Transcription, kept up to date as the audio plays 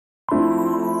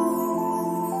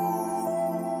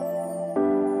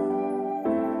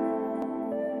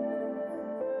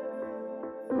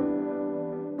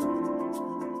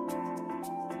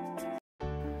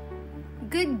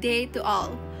day to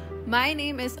all. My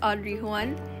name is Audrey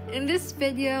Juan. In this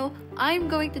video, I'm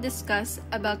going to discuss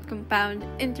about compound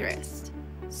interest.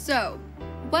 So,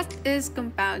 what is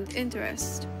compound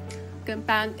interest?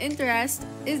 Compound interest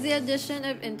is the addition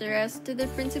of interest to the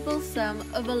principal sum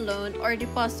of a loan or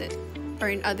deposit, or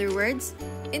in other words,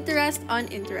 interest on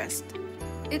interest.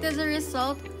 It is a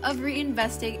result of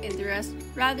reinvesting interest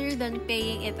rather than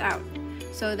paying it out,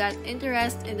 so that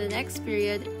interest in the next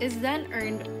period is then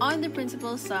earned on the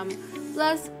principal sum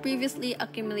plus previously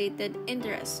accumulated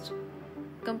interest.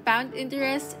 Compound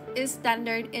interest is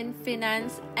standard in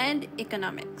finance and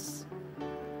economics.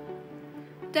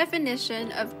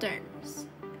 Definition of terms.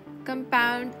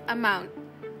 Compound amount,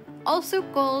 also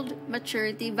called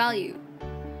maturity value,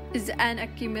 is an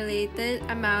accumulated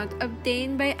amount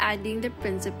obtained by adding the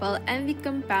principal and the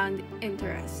compound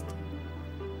interest.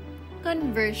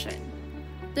 Conversion.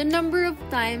 The number of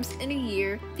times in a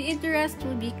year the interest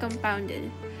will be compounded.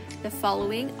 The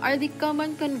following are the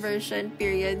common conversion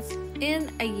periods in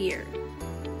a year.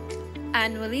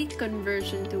 Annually,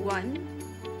 conversion to 1.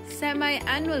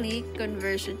 Semi-annually,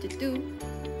 conversion to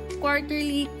 2.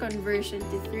 Quarterly, conversion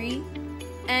to 3.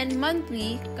 And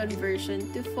monthly,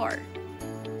 conversion to 4.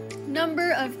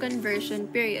 Number of conversion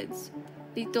periods.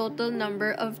 The total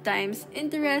number of times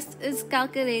interest is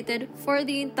calculated for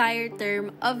the entire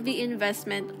term of the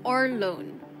investment or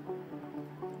loan.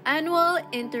 Annual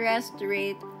interest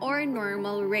rate or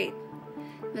normal rate.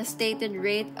 The stated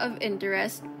rate of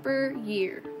interest per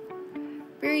year.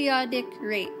 Periodic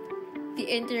rate. The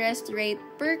interest rate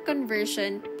per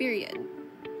conversion period.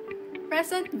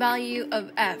 Present value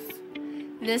of F.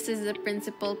 This is the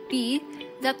principal P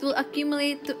that will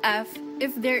accumulate to F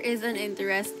if there is an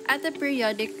interest at a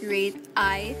periodic rate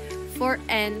I for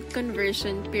n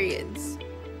conversion periods.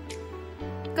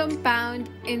 Compound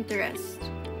interest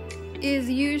is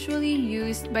usually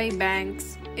used by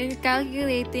banks in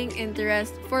calculating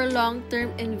interest for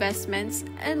long-term investments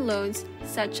and loans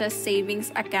such as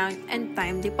savings account and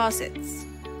time deposits.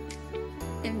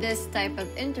 In this type of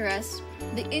interest,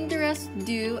 the interest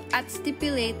due at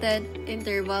stipulated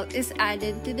interval is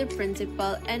added to the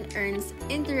principal and earns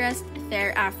interest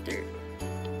thereafter.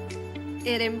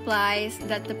 It implies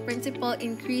that the principal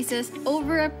increases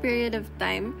over a period of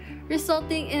time,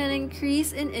 resulting in an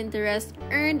increase in interest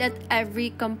earned at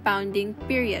every compounding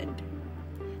period.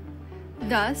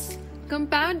 Thus,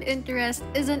 compound interest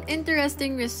is an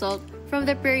interesting result from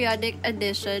the periodic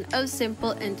addition of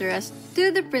simple interest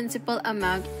to the principal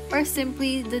amount, or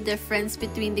simply the difference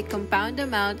between the compound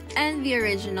amount and the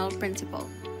original principal.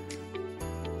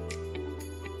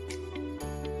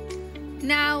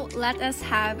 Now, let us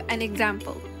have an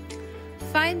example.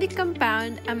 Find the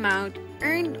compound amount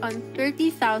earned on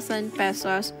 30,000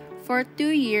 pesos for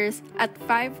 2 years at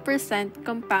 5%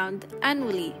 compound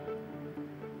annually.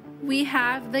 We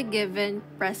have the given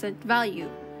present value,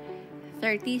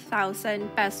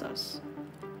 30,000 pesos.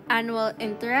 Annual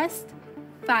interest,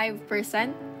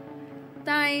 5%,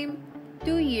 time,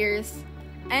 2 years,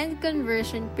 and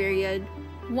conversion period,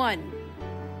 1.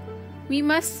 We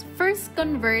must first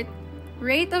convert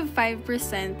rate of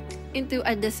 5% into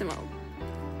a decimal.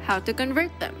 How to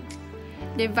convert them?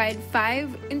 Divide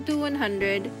 5 into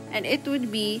 100 and it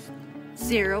would be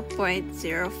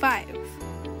 0.05.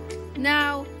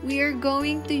 Now, we are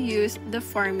going to use the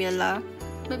formula.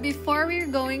 But before we're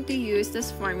going to use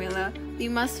this formula, we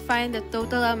must find the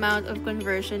total amount of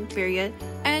conversion period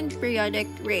and periodic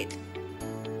rate.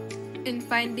 In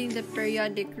finding the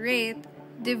periodic rate,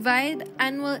 divide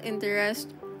annual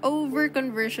interest over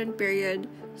conversion period,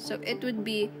 so it would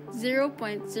be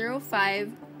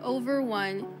 0.05 over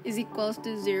 1 is equals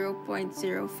to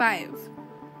 0.05.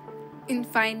 In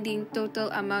finding total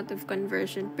amount of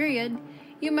conversion period,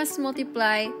 you must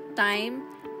multiply time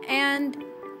and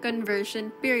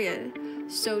conversion period.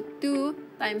 So 2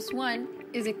 times 1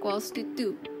 is equals to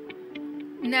 2.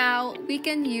 Now, we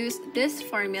can use this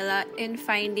formula in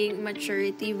finding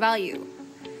maturity value.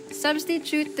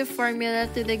 Substitute the formula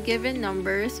to the given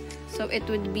numbers, so it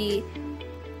would be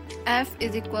F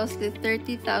is equals to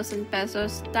 30,000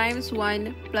 pesos times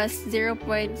 1 plus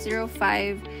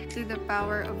 0.05 to the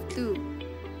power of 2.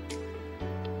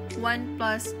 1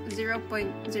 plus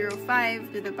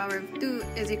 0.05 to the power of 2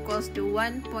 is equals to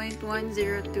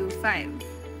 1.1025.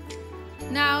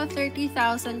 Now,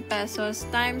 30,000 pesos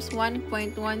times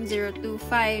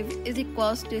 1.1025 is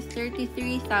equals to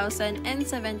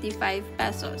 33,075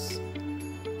 pesos.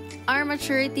 Our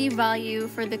maturity value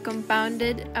for the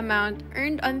compounded amount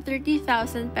earned on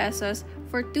 30,000 pesos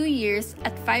for 2 years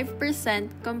at 5%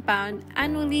 compound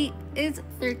annually is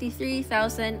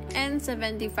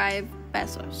 33,075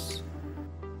 pesos.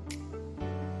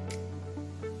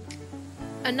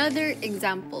 Another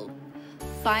example.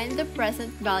 Find the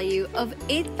present value of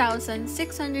 8,650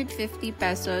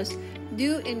 pesos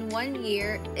due in 1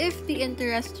 year if the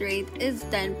interest rate is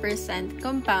 10%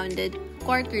 compounded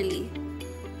quarterly.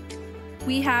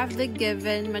 We have the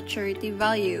given maturity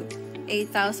value,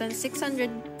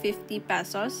 8,650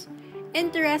 pesos,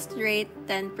 interest rate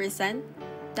 10%,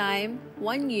 time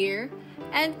 1 year,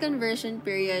 and conversion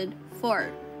period 4.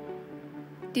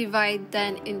 Divide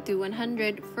 10 into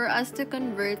 100 for us to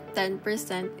convert 10%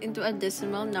 into a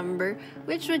decimal number,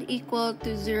 which would equal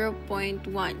to 0.1.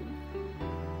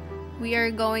 We are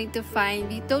going to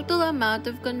find the total amount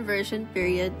of conversion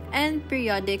period and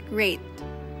periodic rate.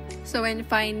 So when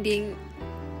finding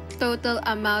total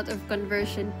amount of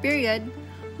conversion period,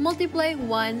 multiply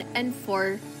 1 and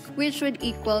 4, which would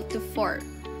equal to 4.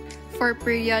 For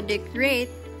periodic rate,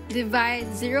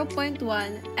 divide 0.1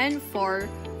 and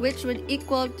 4, which would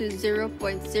equal to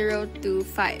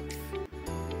 0.025.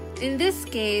 In this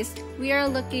case, we are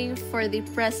looking for the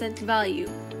present value,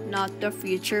 not the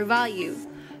future value.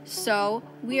 So,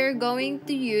 we are going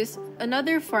to use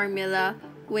another formula,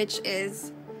 which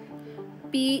is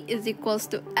P is equals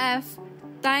to F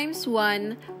times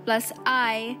 1 plus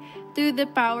I to the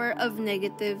power of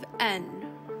negative n.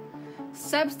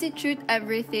 Substitute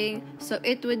everything, so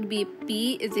it would be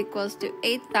P is equals to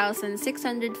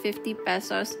 8,650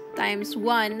 pesos times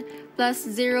 1 plus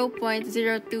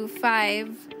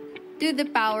 0.025 to the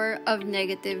power of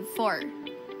negative 4.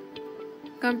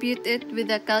 Compute it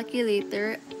with a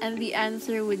calculator and the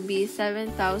answer would be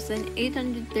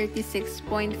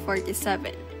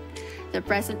 7,836.47. The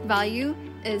present value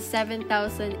is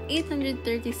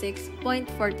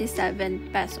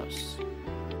 7,836.47 pesos.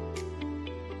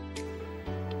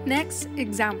 Next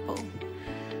example.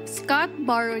 Scott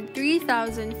borrowed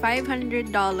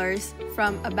 $3,500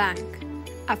 from a bank.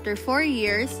 After 4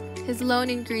 years, his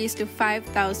loan increased to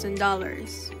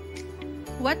 $5,000.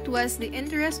 What was the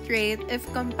interest rate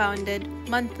if compounded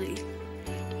monthly?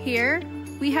 Here,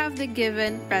 we have the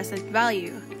given present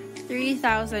value,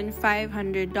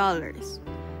 $3,500.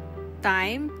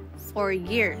 Time, 4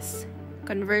 years.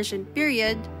 Conversion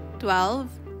period, 12.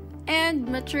 And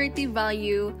maturity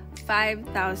value,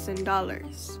 $5,000.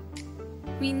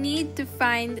 We need to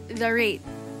find the rate.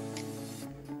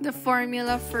 The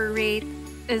formula for rate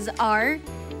is R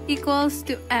equals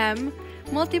to M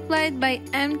multiplied by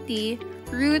MT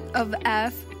root of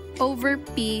F over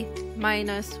P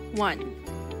minus 1.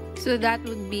 So that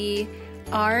would be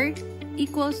R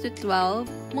equals to 12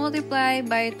 multiplied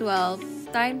by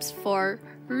 12 times 4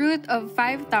 root of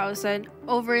 5,000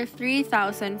 over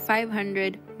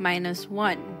 3,500 minus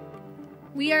 1.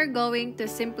 We are going to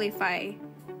simplify.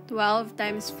 12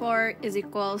 times 4 is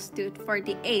equals to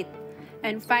 48,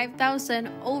 and 5,000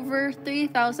 over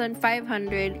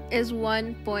 3,500 is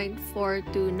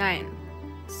 1.429.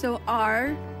 So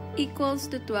R equals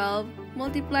to 12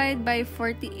 multiplied by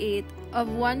 48 of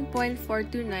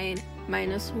 1.429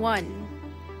 minus 1.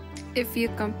 If you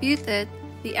compute it,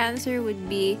 the answer would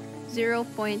be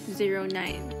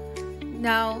 0.09.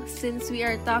 Now, since we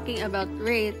are talking about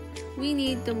rate, we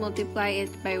need to multiply it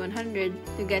by 100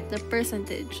 to get the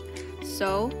percentage.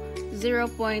 So,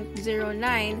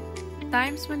 0.09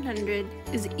 times 100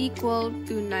 is equal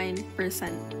to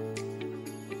 9%.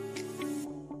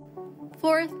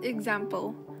 Fourth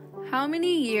example. How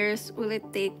many years will it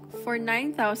take for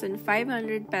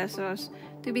 9,500 pesos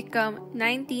to become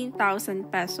 19,000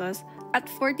 pesos at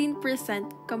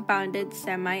 14% compounded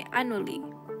semi-annually?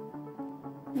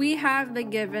 We have the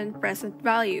given present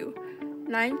value,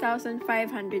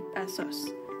 9,500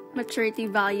 pesos. Maturity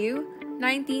value,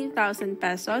 19,000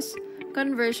 pesos.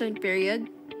 Conversion period,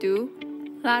 2.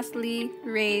 Lastly,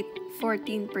 rate,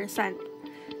 14%.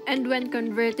 And when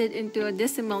converted into a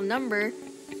decimal number,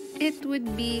 it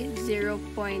would be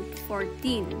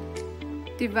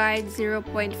 0.14. Divide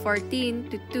 0.14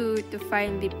 to 2 to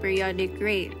find the periodic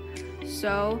rate.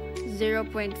 So,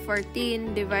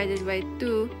 0.14 divided by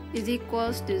 2 is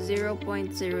equals to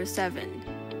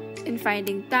 0.07. In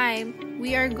finding time,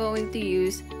 we are going to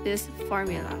use this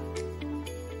formula.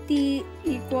 T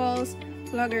equals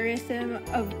logarithm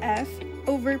of F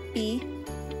over P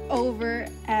over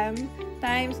M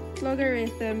times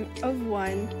logarithm of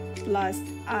 1 plus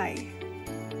I.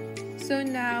 So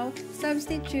now,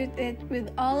 substitute it with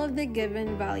all of the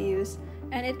given values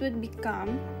and it would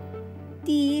become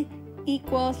T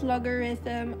equals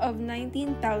logarithm of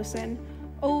 19,000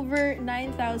 over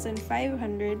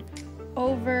 9,500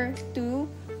 over 2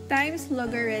 times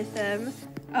logarithm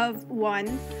of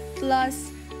 1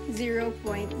 plus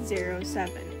 0.07.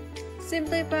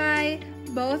 Simplify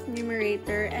both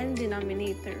numerator and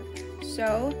denominator.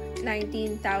 So,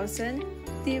 19,000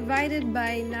 divided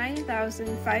by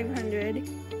 9,500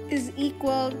 is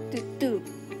equal to 2.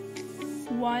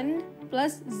 1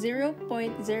 plus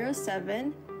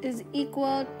 0.07 is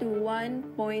equal to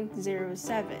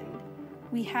 1.07.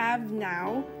 We have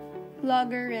now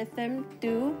logarithm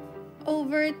 2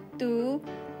 over 2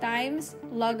 times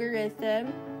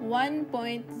logarithm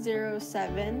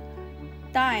 1.07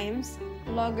 times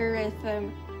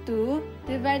logarithm 2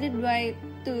 divided by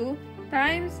 2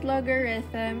 times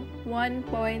logarithm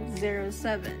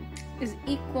 1.07 is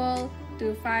equal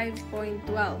to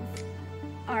 5.12.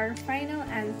 Our final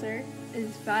answer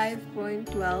is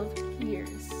 5.12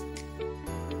 years.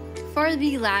 For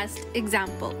the last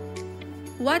example,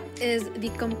 what is the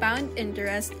compound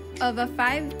interest of a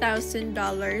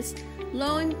 $5,000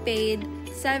 loan paid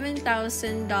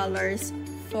 $7,000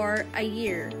 for a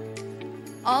year?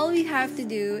 All we have to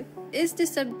do is to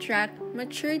subtract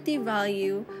maturity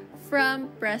value from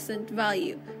present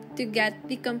value to get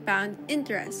the compound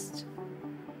interest.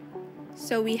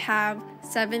 So we have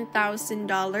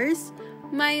 $7,000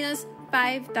 minus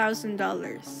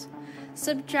 $5,000.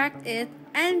 Subtract it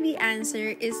and the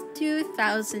answer is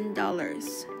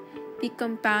 $2,000. The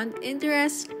compound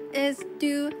interest is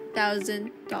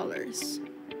 $2,000.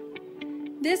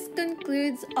 This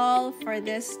concludes all for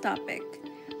this topic.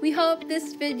 We hope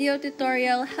this video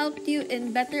tutorial helped you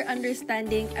in better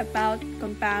understanding about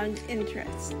compound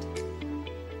interest.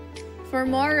 For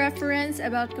more reference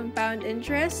about compound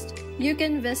interest, you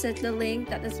can visit the link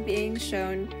that is being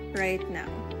shown right now.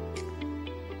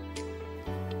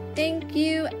 Thank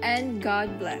you and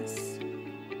God bless.